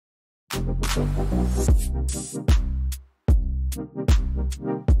From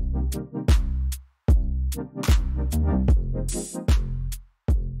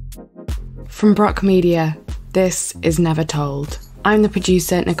Brock Media, this is Never Told. I'm the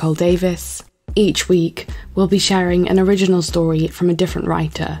producer, Nicole Davis. Each week, we'll be sharing an original story from a different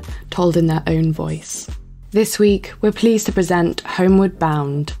writer, told in their own voice. This week, we're pleased to present Homeward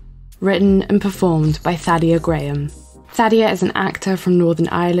Bound, written and performed by Thaddea Graham. Thaddea is an actor from Northern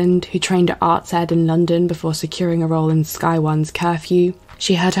Ireland who trained at Arts Ed in London before securing a role in Sky One's CURFEW.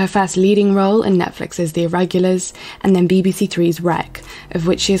 She had her first leading role in Netflix's The Irregulars and then BBC Three's Wreck, of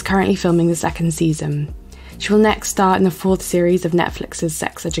which she is currently filming the second season. She will next star in the fourth series of Netflix's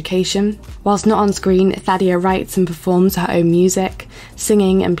Sex Education. Whilst not on screen, Thaddea writes and performs her own music,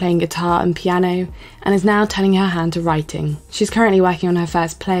 singing and playing guitar and piano, and is now turning her hand to writing. She's currently working on her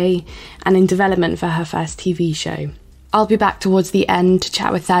first play and in development for her first TV show. I'll be back towards the end to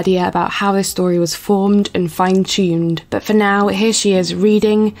chat with Thaddea about how this story was formed and fine-tuned, but for now, here she is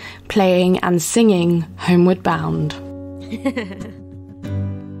reading, playing and singing Homeward Bound.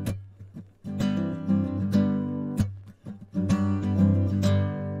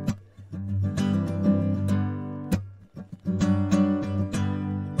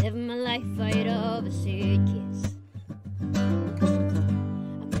 Living my life out of a suitcase.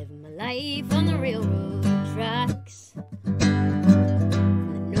 I'm living my life on the railroad tracks.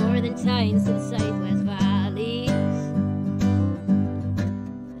 Towns to the southwest valleys. I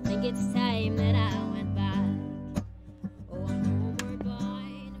think it's time that I went back. Oh, I'm homeward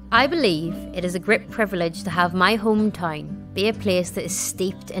bound. I believe it is a great privilege to have my hometown be a place that is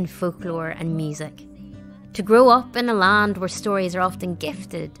steeped in folklore and music. To grow up in a land where stories are often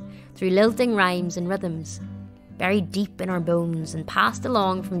gifted through lilting rhymes and rhythms, buried deep in our bones and passed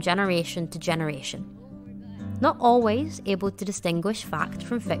along from generation to generation. Not always able to distinguish fact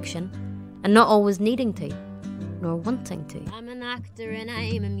from fiction, and not always needing to, nor wanting to. I'm an actor and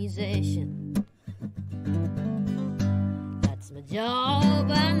I'm a musician. That's my job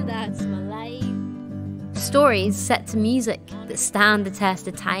and that's my life. Stories set to music that stand the test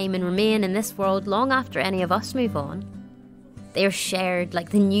of time and remain in this world long after any of us move on. They are shared like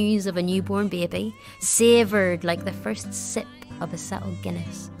the news of a newborn baby, savoured like the first sip of a settled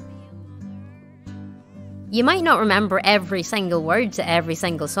Guinness. You might not remember every single word to every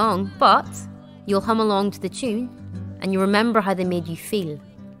single song, but you'll hum along to the tune and you'll remember how they made you feel.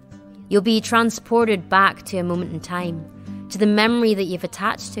 You'll be transported back to a moment in time, to the memory that you've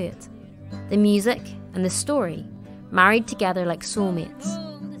attached to it. The music and the story, married together like soulmates.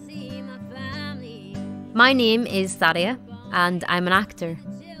 My name is Thaddea, and I'm an actor.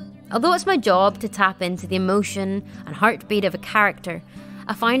 Although it's my job to tap into the emotion and heartbeat of a character,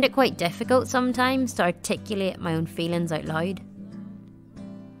 I find it quite difficult sometimes to articulate my own feelings out loud.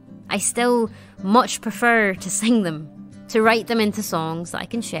 I still much prefer to sing them, to write them into songs that I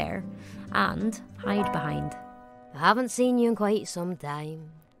can share and hide behind. I haven't seen you in quite some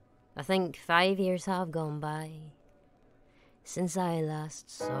time. I think 5 years have gone by since I last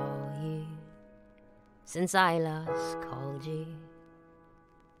saw you, since I last called you.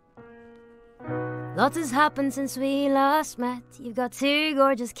 Lots has happened since we last met. You've got two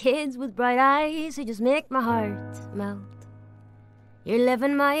gorgeous kids with bright eyes who just make my heart melt. You're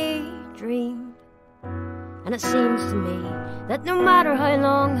living my dream, and it seems to me that no matter how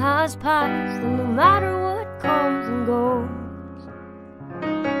long has passed, and no matter what comes and goes,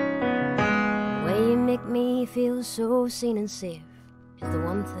 the way you make me feel so seen and safe is the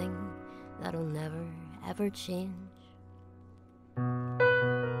one thing that'll never ever change.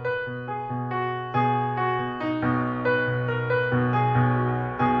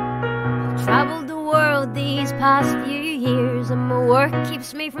 Traveled the world these past few years, and my work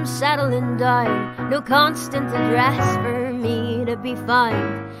keeps me from settling down. No constant address for me to be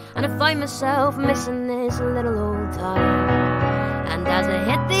found, and I find myself missing this little old town. And as I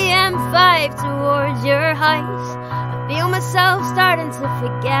hit the M5 towards your house, I feel myself starting to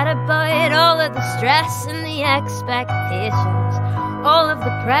forget about all of the stress and the expectations, all of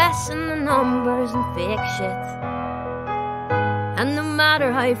the press and the numbers and fake shit. And no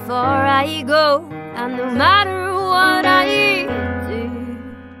matter how far I go, and no matter what I do,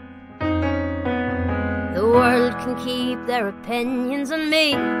 the world can keep their opinions on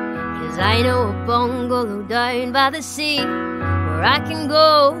me, 'cause I know a bungalow down by the sea, where I can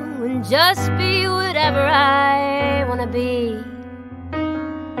go and just be whatever I wanna be,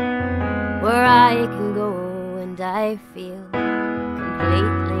 where I can go and I feel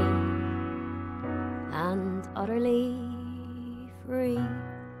completely and utterly free.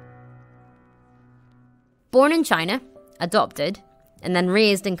 Born in China, adopted, and then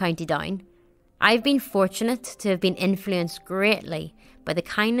raised in County Down, I've been fortunate to have been influenced greatly by the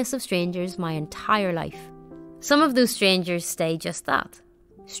kindness of strangers my entire life. Some of those strangers stay just that,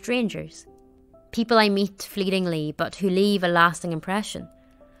 strangers. People I meet fleetingly but who leave a lasting impression.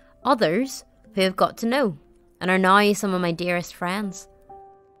 Others who have got to know and are now some of my dearest friends.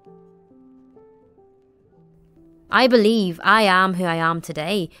 I believe I am who I am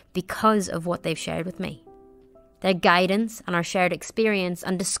today because of what they've shared with me. Their guidance and our shared experience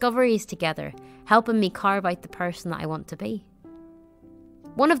and discoveries together helping me carve out the person that I want to be.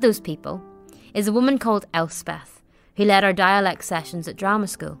 One of those people is a woman called Elspeth, who led our dialect sessions at drama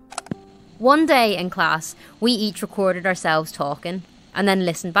school. One day in class, we each recorded ourselves talking and then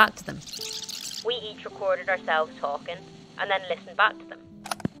listened back to them.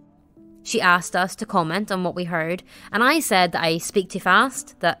 She asked us to comment on what we heard, and I said that I speak too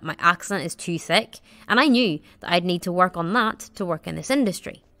fast, that my accent is too thick, and I knew that I'd need to work on that to work in this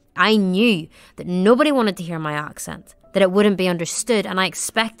industry. I knew that nobody wanted to hear my accent, that it wouldn't be understood, and I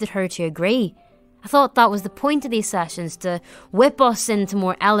expected her to agree. I thought that was the point of these sessions, to whip us into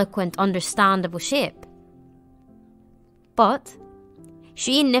more eloquent, understandable shape. But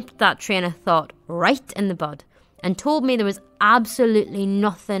she nipped that train of thought right in the bud and told me there was absolutely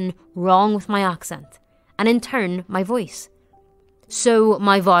nothing wrong with my accent, and in turn, my voice. So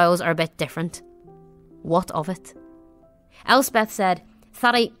my vowels are a bit different. What of it? Elspeth said,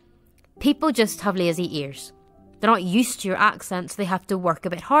 "Thaddea, people just have lazy ears. They're not used to your accent, so they have to work a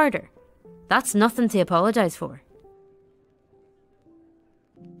bit harder. That's nothing to apologise for."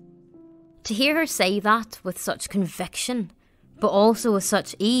 To hear her say that with such conviction, but also with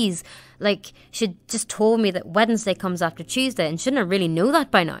such ease, like she'd just told me that Wednesday comes after Tuesday and shouldn't I really know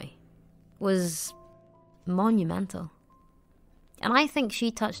that by now, was monumental. And I think she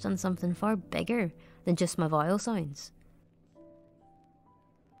touched on something far bigger than just my vowel sounds.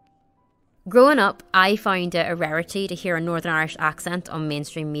 Growing up, I found it a rarity to hear a Northern Irish accent on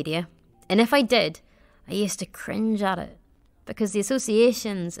mainstream media. And if I did, I used to cringe at it, because the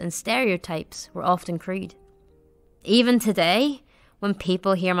associations and stereotypes were often crude. Even today, when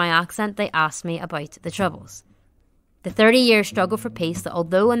people hear my accent, they ask me about the Troubles. The 30-year struggle for peace that,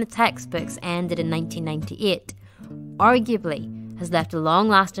 although in the textbooks ended in 1998, arguably has left a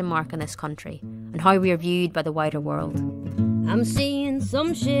long-lasting mark on this country and how we are viewed by the wider world. I'm seeing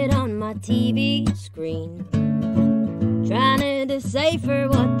some shit on my TV screen, trying to decipher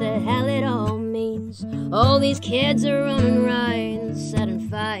what the hell it all means. All these kids are running riot, setting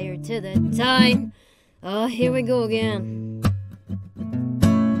fire to the town. Oh, here we go again.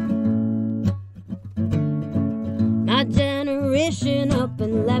 My generation up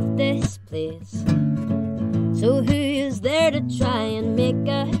and left this place, so who is there to try and make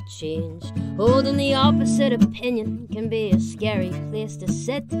a change? Holding the opposite opinion can be a scary place to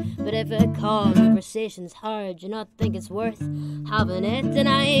sit, but if a conversation's hard, you not think it's worth having it. And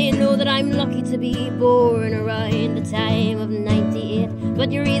I know that I'm lucky to be born around the time of 98,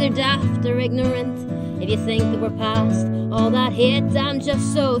 but you're either daft or ignorant if you think that we're past all that hate. I'm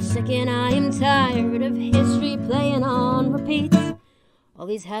just so sick and I am tired of history playing on repeat. All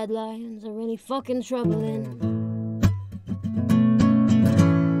these headlines are really fucking troubling.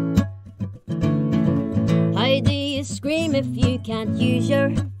 How do you scream if you can't use your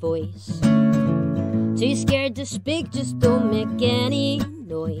voice? Too scared to speak, just don't make any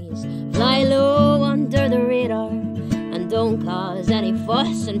noise. Fly low under the radar and don't cause any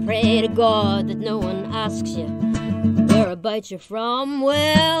fuss, and pray to God that no one asks you whereabouts you're from.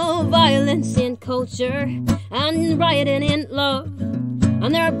 Well, violence ain't culture and rioting ain't love,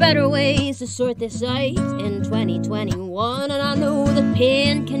 and there are better ways to sort this out in 2021. And I know that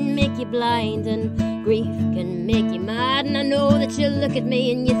pain can make you blind and grief can make you mad, and I know that you look at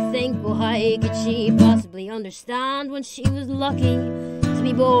me and you think, well, how could she possibly understand when she was lucky to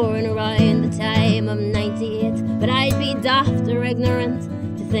be born around the time of 98? But I'd be daft or ignorant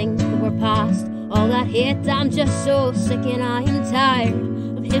to think that we're past all that hate. I'm just so sick and I am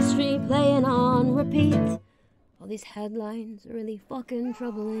tired of history playing on repeat. All these headlines are really fucking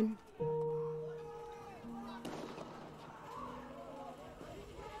troubling.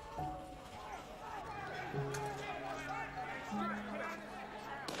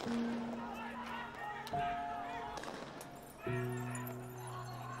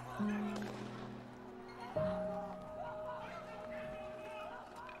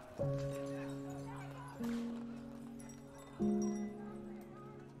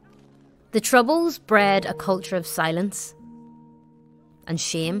 The Troubles bred a culture of silence and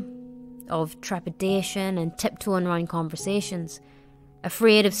shame, of trepidation and tiptoeing around conversations,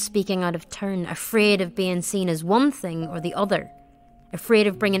 afraid of speaking out of turn, afraid of being seen as one thing or the other, afraid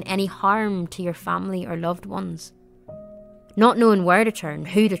of bringing any harm to your family or loved ones. Not knowing where to turn,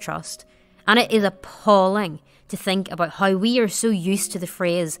 who to trust, and it is appalling to think about how we are so used to the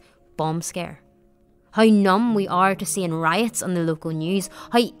phrase bomb scare. How numb we are to seeing riots on the local news,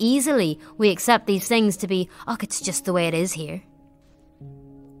 how easily we accept these things to be, oh, it's just the way it is here.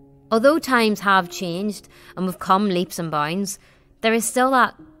 Although times have changed and we've come leaps and bounds, there is still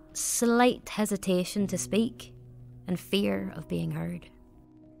that slight hesitation to speak and fear of being heard.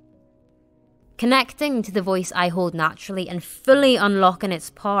 Connecting to the voice I hold naturally and fully unlocking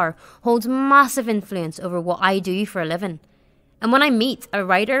its power holds massive influence over what I do for a living. And when I meet a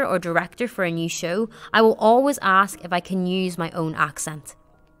writer or director for a new show, I will always ask if I can use my own accent.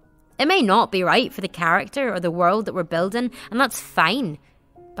 It may not be right for the character or the world that we're building, and that's fine,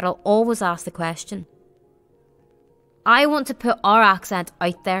 but I'll always ask the question. I want to put our accent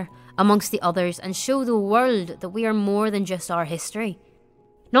out there amongst the others and show the world that we are more than just our history.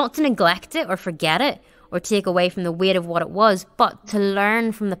 Not to neglect it or forget it or take away from the weight of what it was, but to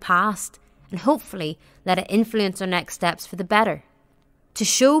learn from the past and hopefully let it influence our next steps for the better. To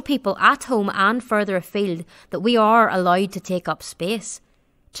show people at home and further afield that we are allowed to take up space.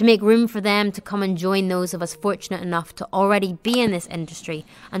 To make room for them to come and join those of us fortunate enough to already be in this industry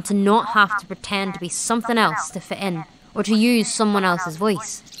and to not have to pretend to be something else to fit in or to use someone else's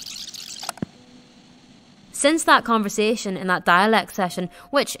voice. Since that conversation in that dialect session,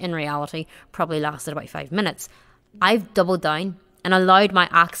 which in reality probably lasted about 5 minutes, I've doubled down and allowed my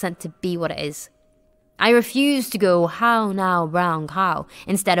accent to be what it is. I refuse to go how now brown cow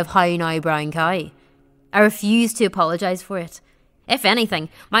instead of how now brown cow. I refuse to apologise for it. If anything,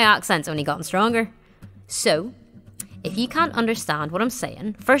 my accent's only gotten stronger. So, if you can't understand what I'm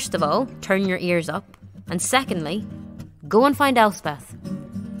saying, first of all, turn your ears up. And secondly, go and find Elspeth.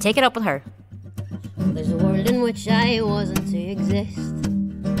 Take it up with her. There's a world in which I wasn't to exist.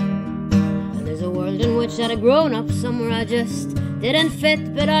 And there's a world in which I'd have grown up somewhere I just didn't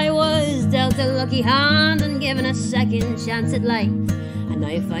fit. But I was dealt a lucky hand and given a second chance at life. And now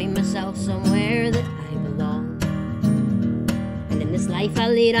I find myself somewhere that I belong. And in this life I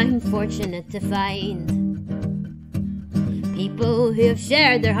lead, I'm fortunate to find people who have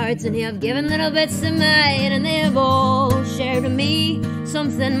shared their hearts and who have given little bits of mine. And they have all shared with me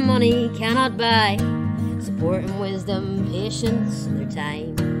something money cannot buy: support and wisdom, patience and their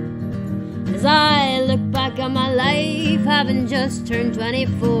time. And as I look back on my life, having just turned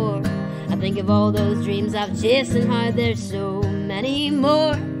 24, I think of all those dreams I've chased and how there's so many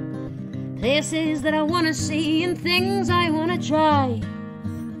more places that I want to see and things I want to try.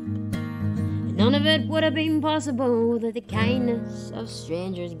 And none of it would have been possible without the kindness of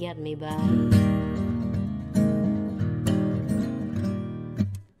strangers getting me by.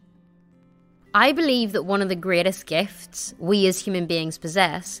 I believe that one of the greatest gifts we as human beings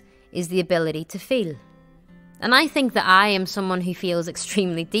possess is the ability to feel. And I think that I am someone who feels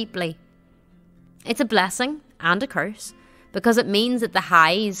extremely deeply. It's a blessing and a curse, because it means that the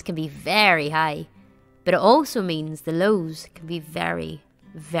highs can be very high, but it also means the lows can be very,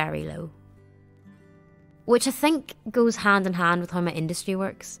 very low. Which I think goes hand in hand with how my industry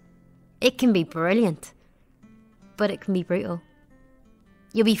works. It can be brilliant, but it can be brutal.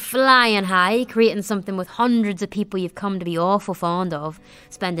 You'll be flying high, creating something with hundreds of people you've come to be awful fond of,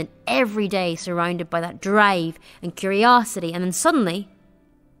 spending every day surrounded by that drive and curiosity, and then suddenly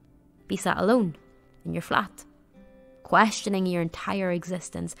be sat alone in your flat, questioning your entire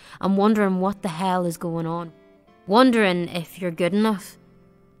existence and wondering what the hell is going on. Wondering if you're good enough,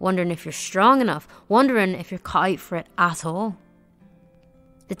 wondering if you're strong enough, wondering if you're cut out for it at all.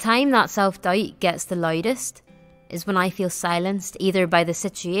 The time that self-doubt gets the loudest is when I feel silenced either by the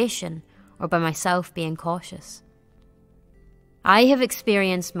situation or by myself being cautious. I have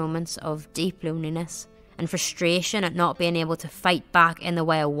experienced moments of deep loneliness and frustration at not being able to fight back in the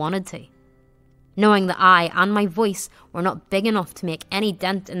way I wanted to, knowing that I and my voice were not big enough to make any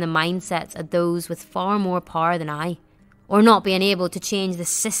dent in the mindsets of those with far more power than I, or not being able to change the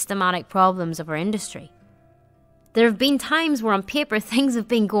systematic problems of our industry. There have been times where on paper things have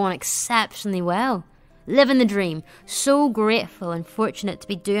been going exceptionally well, living the dream, so grateful and fortunate to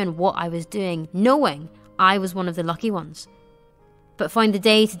be doing what I was doing, knowing I was one of the lucky ones, but found the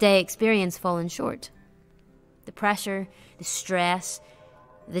day-to-day experience falling short. The pressure, the stress,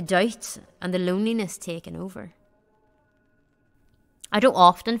 the doubt and the loneliness taking over. I don't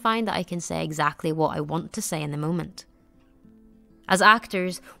often find that I can say exactly what I want to say in the moment. As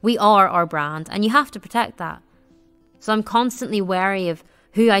actors, we are our brand and you have to protect that. So I'm constantly wary of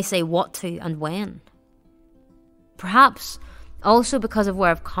who I say what to and when. Perhaps also because of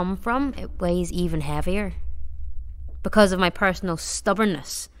where I've come from, it weighs even heavier. because of my personal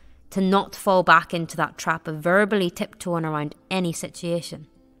stubbornness to not fall back into that trap of verbally tiptoeing around any situation.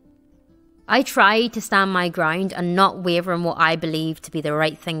 I try to stand my ground and not waver in what I believe to be the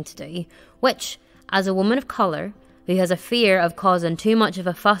right thing to do, which, as a woman of colour who has a fear of causing too much of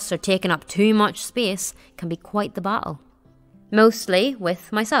a fuss or taking up too much space, can be quite the battle. Mostly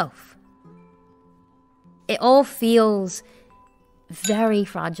with myself. It all feels very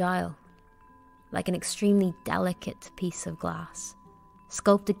fragile, like an extremely delicate piece of glass,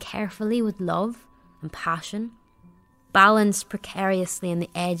 sculpted carefully with love and passion, balanced precariously on the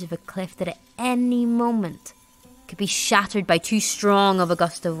edge of a cliff that at any moment could be shattered by too strong of a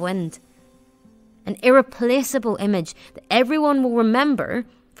gust of wind. An irreplaceable image that everyone will remember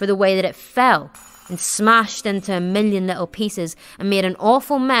for the way that it fell and smashed into a million little pieces and made an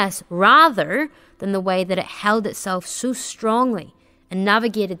awful mess, rather than the way that it held itself so strongly and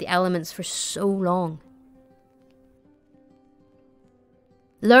navigated the elements for so long.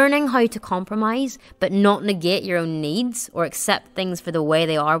 Learning how to compromise but not negate your own needs or accept things for the way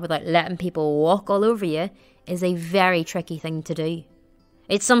they are without letting people walk all over you is a very tricky thing to do.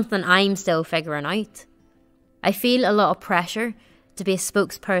 It's something I'm still figuring out. I feel a lot of pressure to be a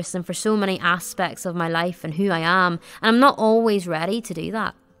spokesperson for so many aspects of my life and who I am, and I'm not always ready to do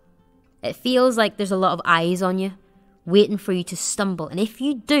that. It feels like there's a lot of eyes on you, waiting for you to stumble, and if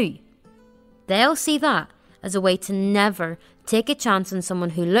you do, they'll see that as a way to never take a chance on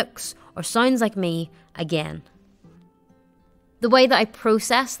someone who looks or sounds like me again. The way that I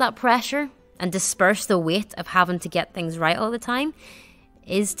process that pressure and disperse the weight of having to get things right all the time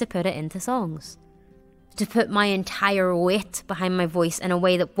is to put it into songs. To put my entire weight behind my voice in a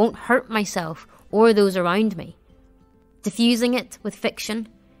way that won't hurt myself or those around me. Diffusing it with fiction,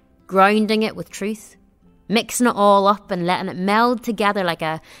 grounding it with truth, mixing it all up and letting it meld together like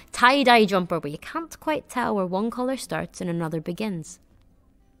a tie-dye jumper where you can't quite tell where one colour starts and another begins.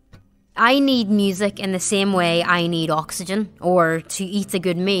 I need music in the same way I need oxygen, or to eat a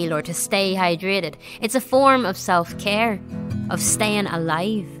good meal, or to stay hydrated. It's a form of self-care, of staying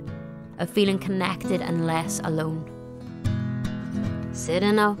alive, of feeling connected and less alone.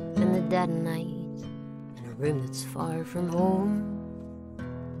 Sitting up in the dead of night, in a room that's far from home.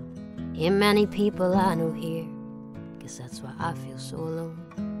 Ain't many people I know here, guess that's why I feel so alone.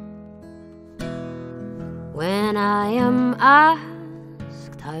 When I am asked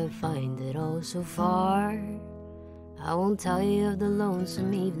how I find it all so far, I won't tell you of the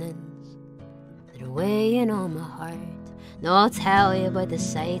lonesome evenings that are weighing on my heart. No, I'll tell you about the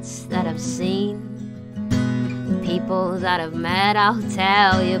sights that I've seen, the people that I've met. I'll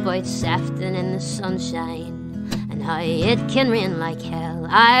tell you about sifting in the sunshine and how it can rain like hell.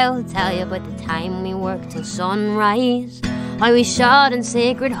 I'll tell you about the time we worked till sunrise, how we shot in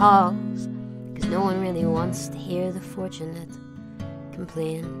sacred halls, 'cause no one really wants to hear the fortunate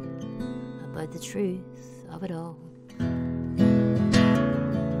complain about the truth of it all.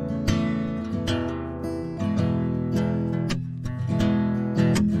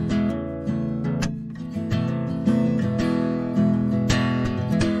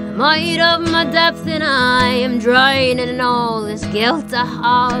 I'm out of my depth and I am drowning in all this guilt I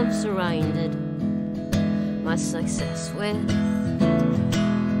have surrounded my success with.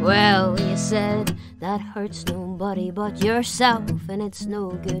 Well, you said that hurts nobody but yourself, and it's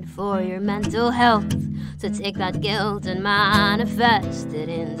no good for your mental health to take that guilt and manifest it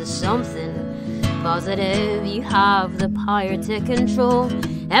into something positive. You have the power to control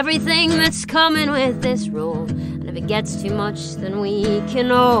everything that's coming with this role. And if it gets too much, then we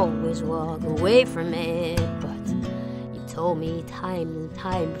can always walk away from it. But you told me time and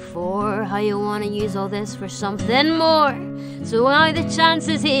time before how you want to use all this for something more. So why the chance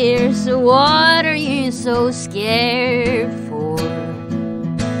is here? So what are you so scared for?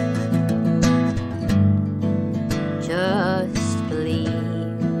 Just believe.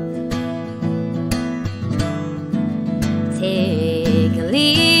 Take a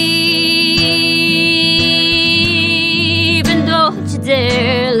leave and don't you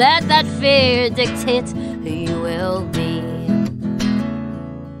dare let that fear dictate who you will be.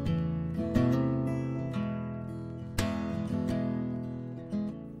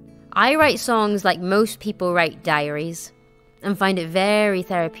 I write songs like most people write diaries and find it very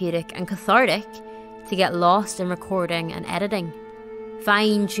therapeutic and cathartic to get lost in recording and editing,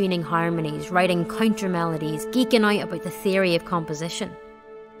 fine-tuning harmonies, writing counter-melodies, geeking out about the theory of composition.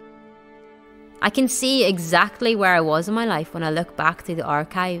 I can see exactly where I was in my life when I look back through the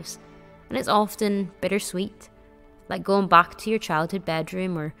archives, and it's often bittersweet, like going back to your childhood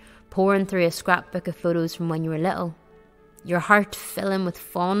bedroom or pouring through a scrapbook of photos from when you were little, your heart filling with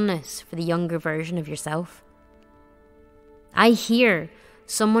fondness for the younger version of yourself. I hear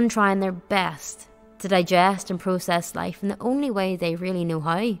someone trying their best to digest and process life in the only way they really know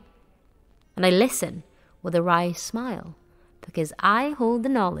how. And I listen with a wry smile, because I hold the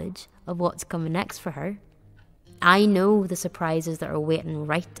knowledge of what's coming next for her. I know the surprises that are waiting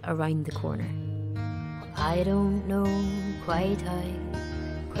right around the corner. I don't know quite how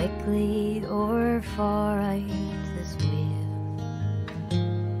quickly or far out this wave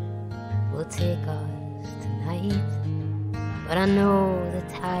will take us tonight, but I know the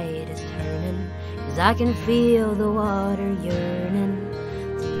tide is turning, 'cause I can feel the water yearning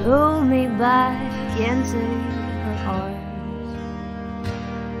to pull me back into her arms,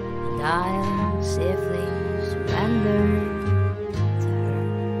 and I'll safely surrender to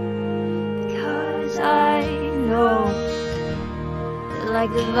her, because I know that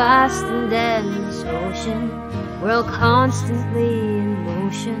like the vast and dense ocean, we're all constantly in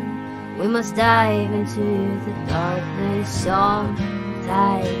motion. We must dive into the darkness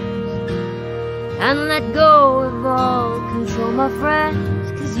sometimes and let go of all control, my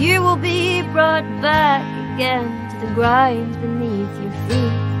friends, 'cause you will be brought back again to the ground beneath your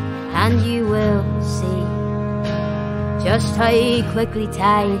feet, and you will see just how quickly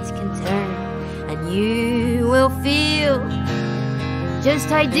tides can turn, and you will feel just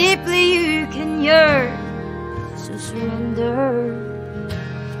how deeply you can yearn. So surrender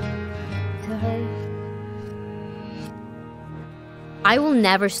to her. I will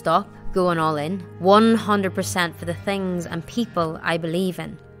never stop going all in, 100% for the things and people I believe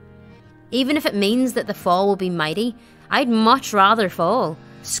in. Even if it means that the fall will be mighty, I'd much rather fall,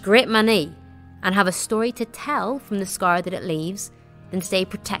 scrape my knee, and have a story to tell from the scar that it leaves than stay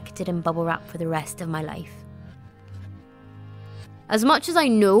protected in bubble wrap for the rest of my life. As much as I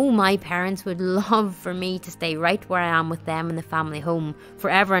know my parents would love for me to stay right where I am with them in the family home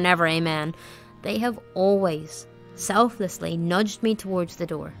forever and ever, amen, they have always selflessly nudged me towards the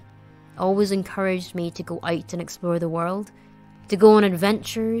door, always encouraged me to go out and explore the world, to go on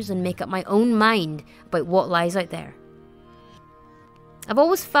adventures and make up my own mind about what lies out there. I've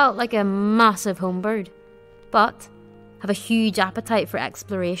always felt like a massive homebird, but have a huge appetite for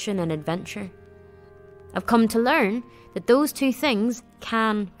exploration and adventure. I've come to learn that those two things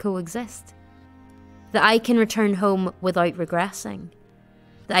can coexist, that I can return home without regressing,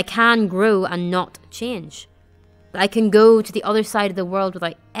 that I can grow and not change, that I can go to the other side of the world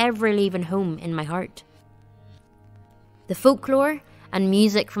without ever leaving home in my heart. The folklore and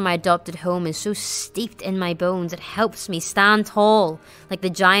music from my adopted home is so steeped in my bones, it helps me stand tall like the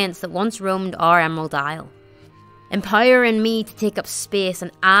giants that once roamed our Emerald Isle, empowering me to take up space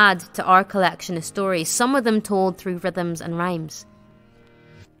and add to our collection of stories, some of them told through rhythms and rhymes.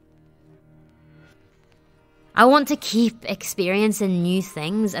 I want to keep experiencing new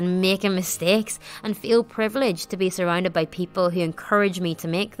things and making mistakes, and feel privileged to be surrounded by people who encourage me to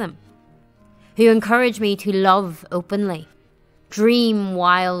make them, who encourage me to love openly, dream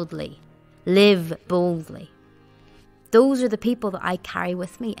wildly, live boldly. Those are the people that I carry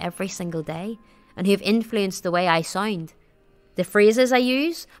with me every single day, and who have influenced the way I sound, the phrases I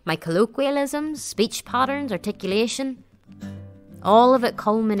use, my colloquialisms, speech patterns, articulation, all of it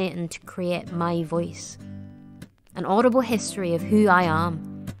culminating to create my voice, an audible history of who I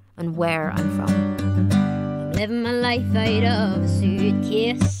am and where I'm from. I'm living my life out of a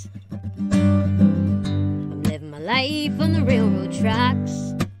suitcase. I'm living my life on the railroad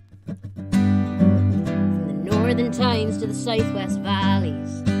tracks, from the northern towns to the southwest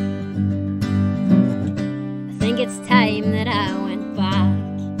valleys. I think it's time that I went back.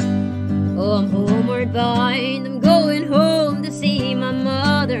 Oh, I'm homeward bound, I'm going home to see my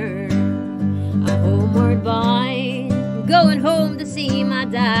mother. I'm homeward bound, I'm going home to see my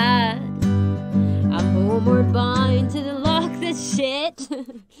dad. I'm homeward bound to the loch that's shit.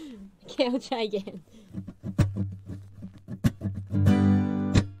 Okay, I'll try again.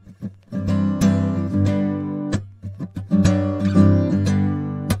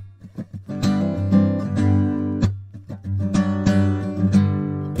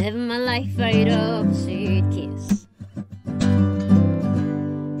 Living my life out of a suitcase,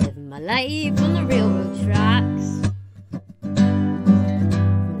 living my life on the railroad tracks, from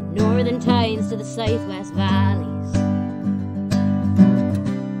the northern towns to the southwest valleys.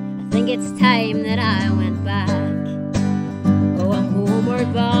 I think it's time that I went back. Oh, I'm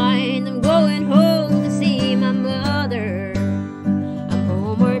homeward bound, I'm going home to see my mother. I'm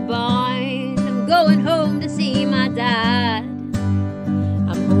homeward bound, I'm going home to see my dad.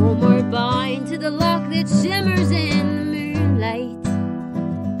 I'm homeward bound to the loch that shimmers in the moonlight.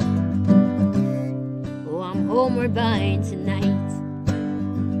 Oh, I'm homeward bound tonight.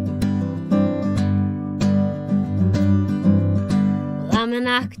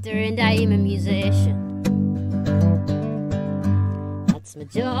 actor and I'm a musician. That's my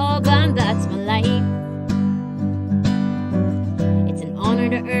job and that's my life. It's an honor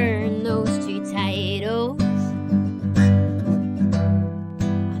to earn those two titles and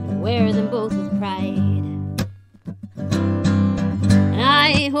wear them both with pride. And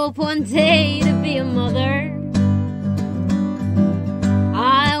I hope one day to be a mother.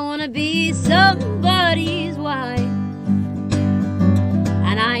 I wanna be somebody's wife,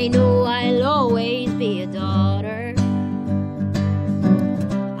 and I know I'll always be a daughter.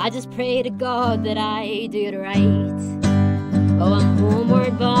 I just pray to God that I do it right. Oh, I'm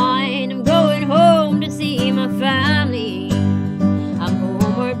homeward bound, I'm going home to see my family. I'm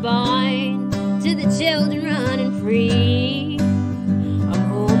homeward bound to the children running free. I'm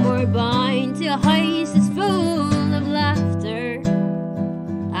homeward bound to a house that's full of laughter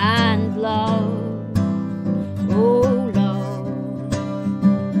and love. Oh love,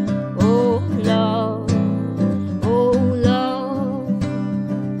 oh love, oh love,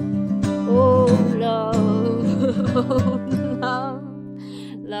 oh love, oh love,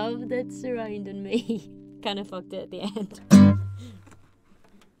 love that's surrounding me. Kind of fucked it at the end.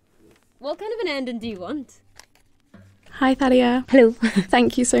 What kind of an ending do you want? Hi Thaddea. Hello.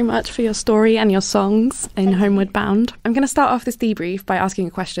 Thank you so much for your story and your songs in Homeward Bound. I'm going to start off this debrief by asking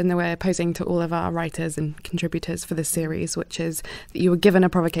a question that we're posing to all of our writers and contributors for this series, which is that you were given a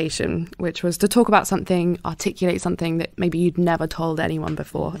provocation, which was to talk about something, articulate something that maybe you'd never told anyone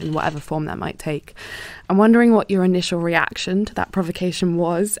before, in whatever form that might take. I'm wondering what your initial reaction to that provocation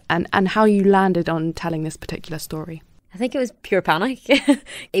was and how you landed on telling this particular story. I think it was pure panic.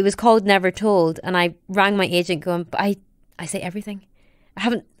 It was called Never Told, and I rang my agent going, but I say everything. I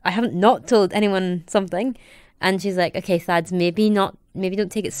haven't not told anyone something. And she's like, okay, Thads, maybe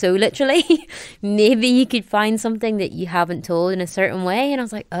don't take it so literally. Maybe you could find something that you haven't told in a certain way. And I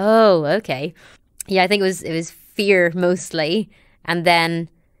was like, oh, okay. Yeah, I think it was fear mostly, and then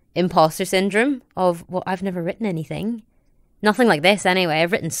imposter syndrome of, well, I've never written anything. Nothing like this anyway.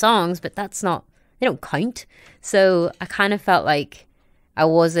 I've written songs, but they don't count. So I kind of felt like I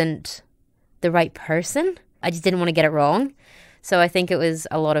wasn't the right person. I just didn't want to get it wrong. So I think it was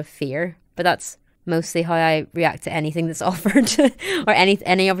a lot of fear. But that's mostly how I react to anything that's offered or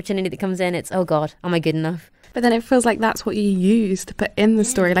any opportunity that comes in. It's, oh God, am I good enough? But then it feels like that's what you used to put in the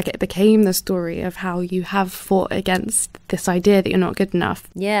story. Like it became the story of how you have fought against this idea that you're not good enough.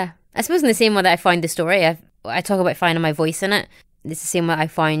 Yeah. I suppose in the same way that I found the story, I talk about finding my voice in it. It's the same way I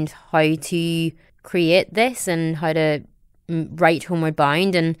found how to create this and how to write Homeward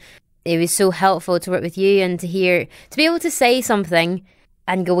Bound. And it was so helpful to work with you and to be able to say something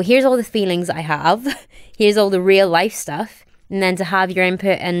and go, well, here's all the feelings I have. Here's all the real life stuff. And then to have your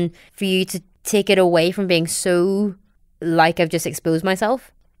input and for you to take it away from being so like I've just exposed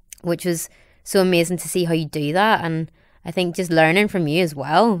myself, which was so amazing to see how you do that. And I think just learning from you as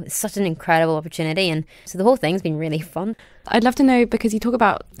well, it's such an incredible opportunity. And so the whole thing's been really fun. I'd love to know, because you talk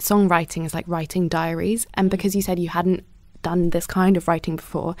about songwriting as like writing diaries, and because you said you hadn't done this kind of writing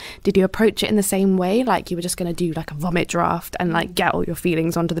before, did you approach it in the same way, like you were just going to do like a vomit draft and like get all your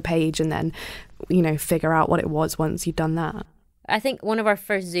feelings onto the page and then, you know, figure out what it was once you'd done that? I think one of our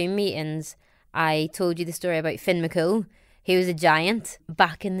first Zoom meetings, I told you the story about Finn McCool. He was a giant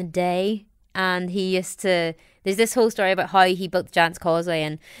back in the day, and he used to, there's this whole story about how he built the Giant's Causeway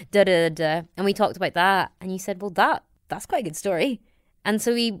and da-da-da-da, and we talked about that, and you said, well, that's quite a good story. And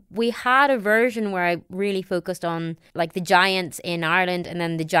so we had a version where I really focused on like the giants in Ireland and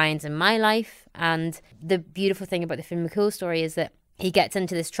then the giants in my life. And the beautiful thing about the Finn McCool story is that he gets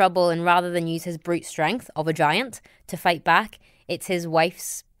into this trouble, and rather than use his brute strength of a giant to fight back, it's his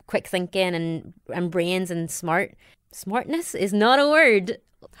wife's quick thinking and brains and smartness is not a word.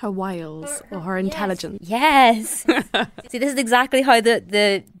 Her wiles or her intelligence. Yes. See, this is exactly how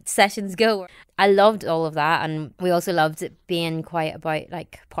the sessions go. I loved all of that, and we also loved it being quite about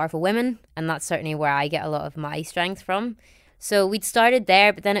like powerful women, and that's certainly where I get a lot of my strength from. So we'd started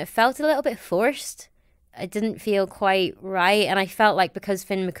there, but then it felt a little bit forced. It didn't feel quite right, and I felt like because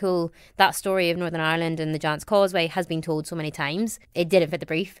Finn McCool, that story of Northern Ireland and the Giant's Causeway has been told so many times, it didn't fit the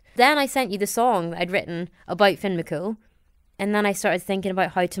brief. Then I sent you the song that I'd written about Finn McCool, and then I started thinking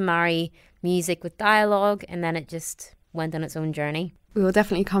about how to marry music with dialogue, and then it just went on its own journey. We will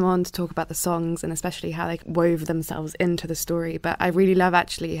definitely come on to talk about the songs and especially how they wove themselves into the story. But I really love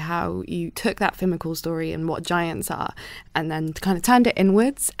actually how you took that Finn McCool story and what giants are and then kind of turned it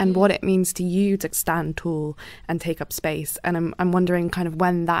inwards and what it means to you to stand tall and take up space. And I'm wondering kind of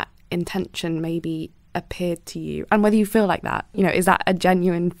when that intention maybe appeared to you, and whether you feel like that. You know, is that a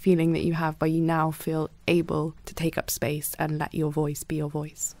genuine feeling that you have where you now feel able to take up space and let your voice be your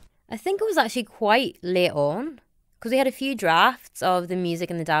voice? I think it was actually quite late on, because we had a few drafts of the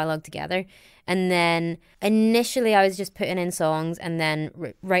music and the dialogue together. And then initially I was just putting in songs and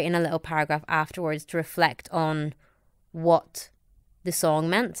then writing a little paragraph afterwards to reflect on what the song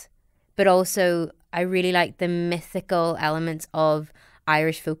meant. But also I really like the mythical elements of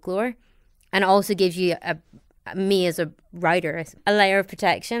Irish folklore, and it also gives you me as a writer a layer of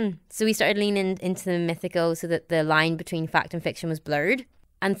protection. So we started leaning into the mythical so that the line between fact and fiction was blurred.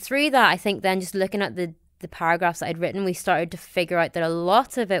 And through that, I think then just looking at the paragraphs that I'd written, we started to figure out that a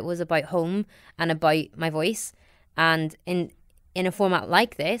lot of it was about home and about my voice. And in a format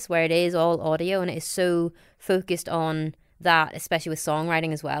like this, where it is all audio and it is so focused on that, especially with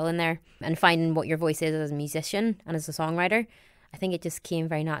songwriting as well in there, and finding what your voice is as a musician and as a songwriter, I think it just came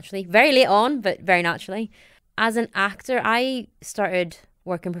very naturally. Very late on, but very naturally. As an actor, I started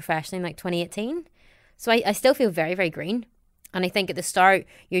working professionally in like 2018. So I still feel very, very green. And I think at the start,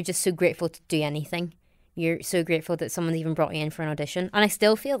 you're just so grateful to do anything. You're so grateful that someone's even brought you in for an audition. And I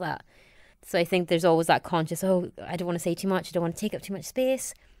still feel that. So I think there's always that conscious, oh, I don't want to say too much. I don't want to take up too much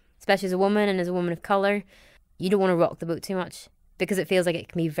space, especially as a woman and as a woman of colour. You don't want to rock the boat too much because it feels like it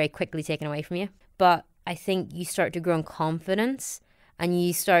can be very quickly taken away from you. But I think you start to grow in confidence and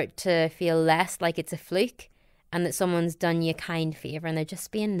you start to feel less like it's a fluke and that someone's done you a kind favour and they're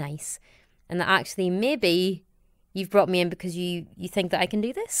just being nice. And that actually maybe you've brought me in because you think that I can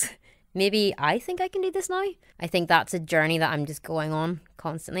do this. Maybe I think I can do this now. I think that's a journey that I'm just going on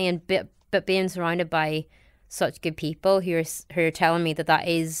constantly. And but being surrounded by such good people who are telling me that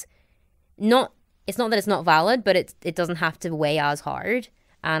is not, it's not that it's not valid, but it doesn't have to weigh as hard.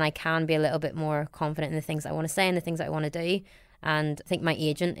 And I can be a little bit more confident in the things I want to say and the things I want to do. And I think my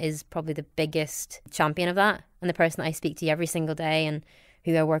agent is probably the biggest champion of that, and the person that I speak to every single day and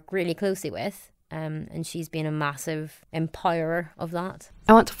who I work really closely with. And she's been a massive empowerer of that.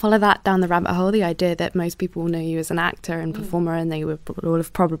 I want to follow that down the rabbit hole, the idea that most people know you as an actor and performer and they would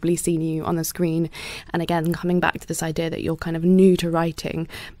have probably seen you on the screen. And again, coming back to this idea that you're kind of new to writing,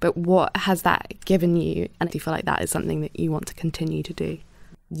 but what has that given you? And do you feel like that is something that you want to continue to do?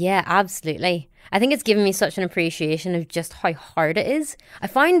 Yeah, absolutely. I think it's given me such an appreciation of just how hard it is. I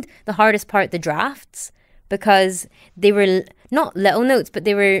find the hardest part the drafts, because they were not little notes, but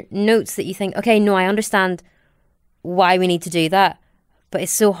they were notes that you think, okay, no, I understand why we need to do that. But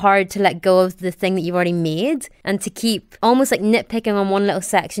it's so hard to let go of the thing that you've already made and to keep almost like nitpicking on one little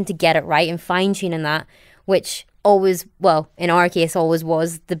section to get it right and fine-tuning that, which always, well, in our case, always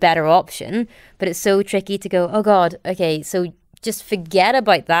was the better option. But it's so tricky to go, oh God, okay, so just forget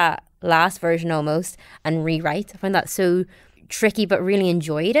about that last version almost and rewrite. I find that so tricky, but really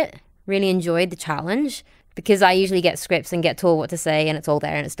enjoyed it. Really enjoyed the challenge. Because I usually get scripts and get told what to say and it's all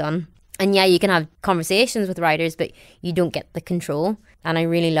there and it's done. And yeah, you can have conversations with writers, but you don't get the control. And I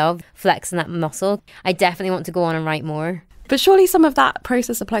really love flexing that muscle. I definitely want to go on and write more. But surely some of that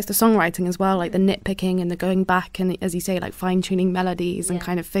process applies to songwriting as well, like the nitpicking and the going back and, as you say, like fine-tuning melodies and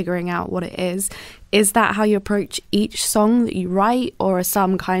kind of figuring out what it is. Is that how you approach each song that you write, or are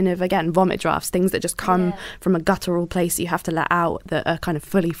some kind of, again, vomit drafts, things that just come from a guttural place you have to let out that are kind of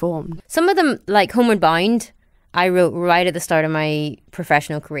fully formed? Some of them, like Homeward Bound, I wrote right at the start of my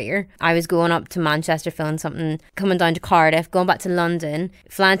professional career. I was going up to Manchester filming something, coming down to Cardiff, going back to London,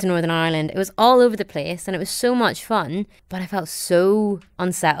 flying to Northern Ireland. It was all over the place and it was so much fun, but I felt so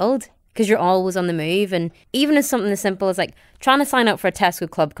unsettled because you're always on the move. And even as something as simple as like trying to sign up for a Tesco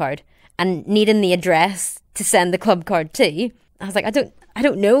club card and needing the address to send the club card to, I was like, I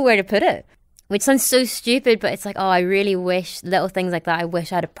don't know where to put it. Which sounds so stupid, but it's like, oh, I really wish, little things like that, I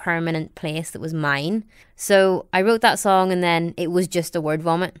wish I had a permanent place that was mine. So I wrote that song and then it was just a word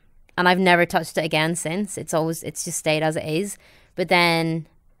vomit. And I've never touched it again since. It's just stayed as it is. But then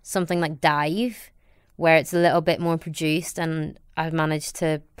something like Dive, where it's a little bit more produced and I've managed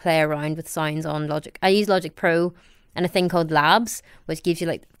to play around with sounds on Logic. I use Logic Pro and a thing called Labs, which gives you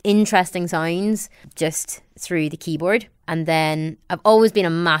like interesting sounds just through the keyboard. And then I've always been a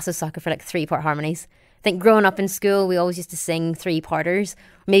massive sucker for like 3-part harmonies. I think growing up in school, we always used to sing 3-parters,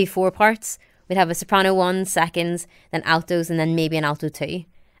 maybe 4 parts. We'd have a soprano 1, seconds, then altos, and then maybe an alto 2.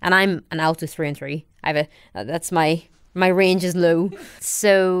 And I'm an alto 3 and 3. That's my range is low.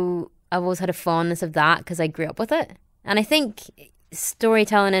 So I've always had a fondness of that because I grew up with it. And I think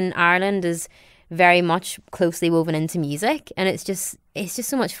storytelling in Ireland is very much closely woven into music, and it's just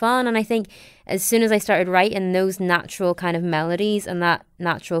so much fun. And I think as soon as I started writing, those natural kind of melodies and that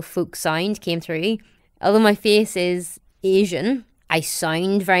natural folk sound came through. Although my face is Asian, I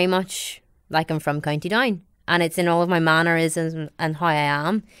sound very much like I'm from County Down. And it's in all of my mannerisms and how I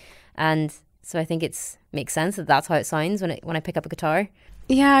am. And so I think it makes sense that that's how it sounds when I pick up a guitar.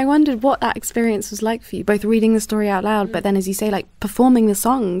 Yeah, I wondered what that experience was like for you, both reading the story out loud, but then, as you say, like performing the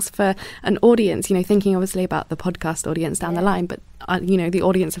songs for an audience, you know, thinking obviously about the podcast audience down the line, but, you know, the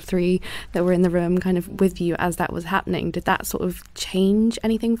audience of 3 that were in the room kind of with you as that was happening. Did that sort of change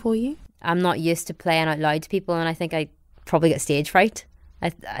anything for you? I'm not used to playing out loud to people, and I think I probably get stage fright. I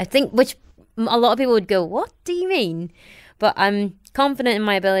think, which a lot of people would go, what do you mean? But I'm confident in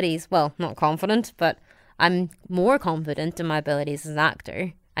my abilities. Well, not confident, but I'm more confident in my abilities as an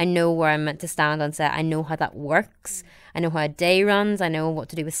actor. I know where I'm meant to stand on set. I know how that works. I know how a day runs. I know what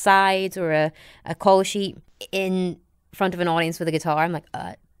to do with sides or a call sheet. In front of an audience with a guitar, I'm like,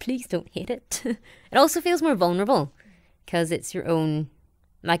 please don't hate it. It also feels more vulnerable because it's your own,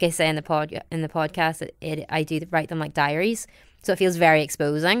 like I say in the podcast, I do write them like diaries. So it feels very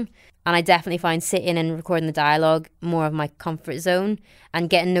exposing. And I definitely find sitting and recording the dialogue more of my comfort zone,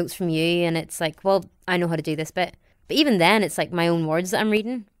 and getting notes from you. And it's like, well, I know how to do this bit. But even then, it's like my own words that I'm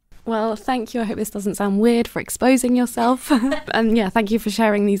reading. Well, thank you. I hope this doesn't sound weird for exposing yourself. And yeah, thank you for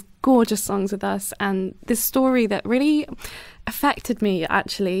sharing these gorgeous songs with us and this story that really affected me,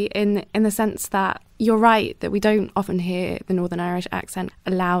 actually, in the sense that you're right, that we don't often hear the Northern Irish accent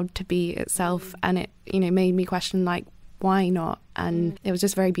allowed to be itself. And it, you know, made me question, like, why not? And it was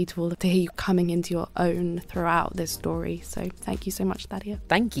just very beautiful to hear you coming into your own throughout this story. So thank you so much, Thaddea.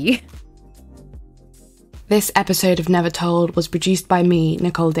 Thank you. This episode of Never Told was produced by me,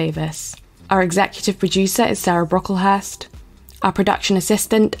 Nicole Davis. Our executive producer is Sarah Brocklehurst. Our production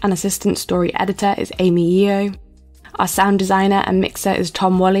assistant and assistant story editor is Amy Yeo. Our sound designer and mixer is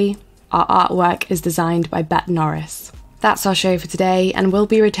Tom Wally. Our artwork is designed by Bette Norris. That's our show for today, and we'll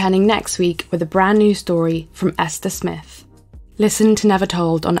be returning next week with a brand new story from Esther Smith. Listen to Never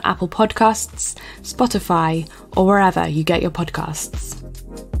Told on Apple Podcasts, Spotify, or wherever you get your podcasts.